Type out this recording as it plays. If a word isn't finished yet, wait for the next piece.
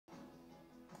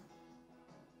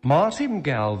Martim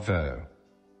Galvão.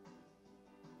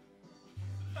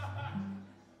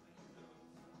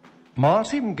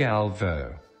 Martim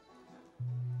Galvão.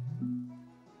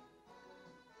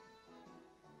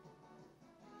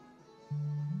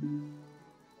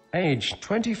 Age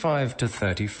 25 to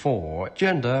 34,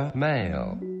 gender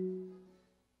male.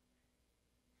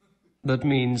 That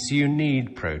means you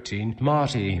need protein,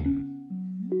 Martim.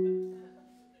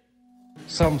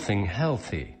 Something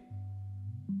healthy.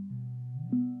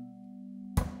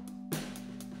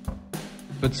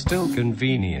 But still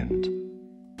convenient.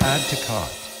 Add to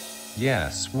cart.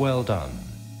 Yes, well done.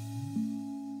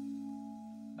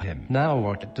 Now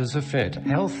what does a fit,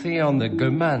 healthy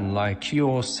on-the-go man like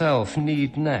yourself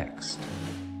need next?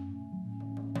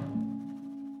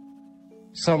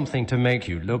 Something to make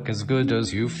you look as good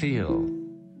as you feel.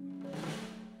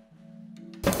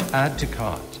 Add to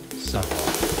cart.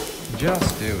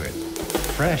 Just do it.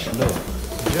 Fresh look.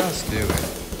 Just do it.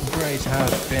 Great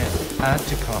outfit. Add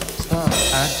to cart. Start.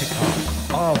 Add to cart.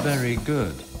 Oh, very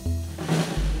good.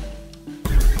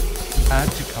 Add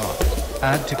to cart.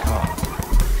 Add to cart.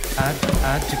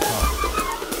 Add to cart.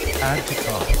 Add to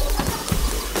cart.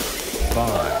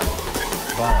 Buy.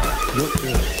 Look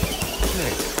good.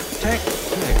 Click. Click.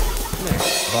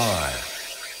 Buy.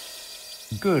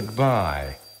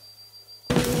 Goodbye.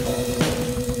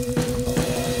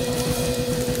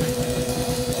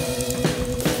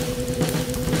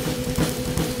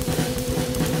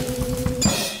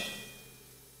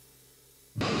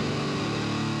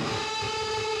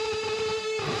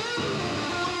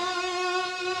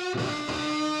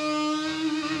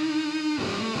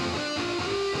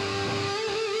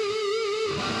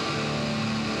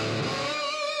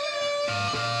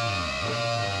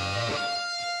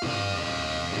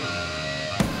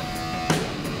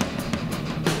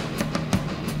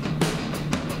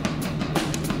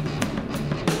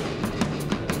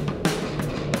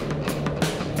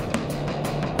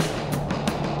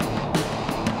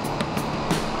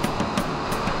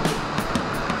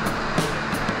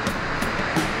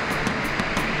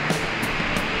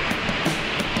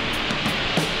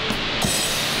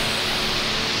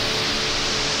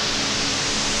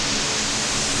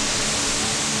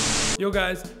 Yo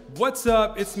guys, what's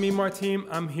up? It's me, Martim.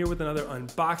 I'm here with another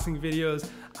unboxing videos.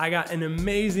 I got an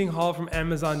amazing haul from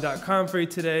Amazon.com for you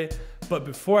today. But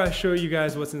before I show you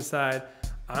guys what's inside,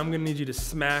 I'm gonna need you to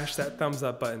smash that thumbs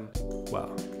up button.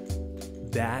 Wow,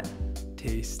 that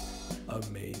tastes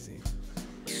amazing.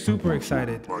 Super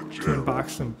excited to unbox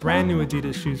some brand new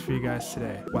Adidas shoes for you guys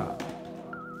today. Wow,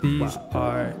 these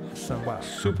are some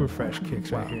super fresh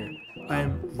kicks right here. I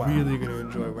am really gonna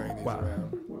enjoy wearing these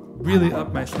around. Really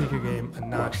up my sneaker game a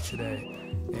notch today,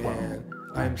 and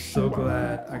I'm so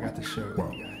glad I got to show it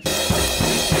with you guys.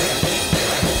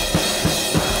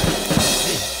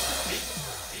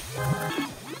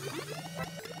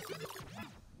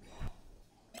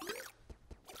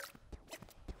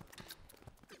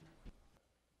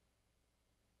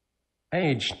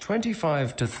 Age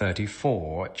 25 to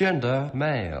 34, gender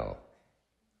male.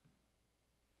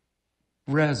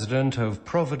 Resident of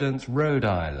Providence, Rhode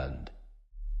Island.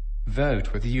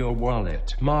 Vote with your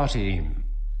wallet, Martim.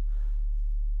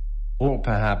 Or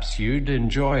perhaps you'd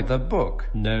enjoy the book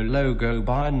No Logo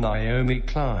by Naomi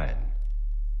Klein.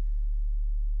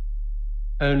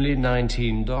 Only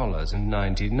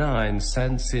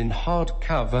 $19.99 in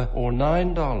hardcover or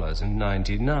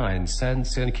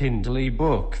 $9.99 in Kindle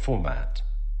ebook format.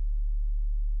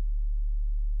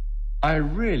 I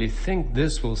really think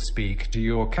this will speak to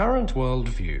your current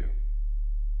worldview.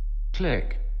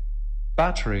 Click.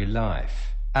 Battery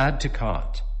life. Add to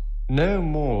cart. No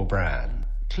more brand.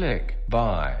 Click.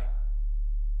 Buy.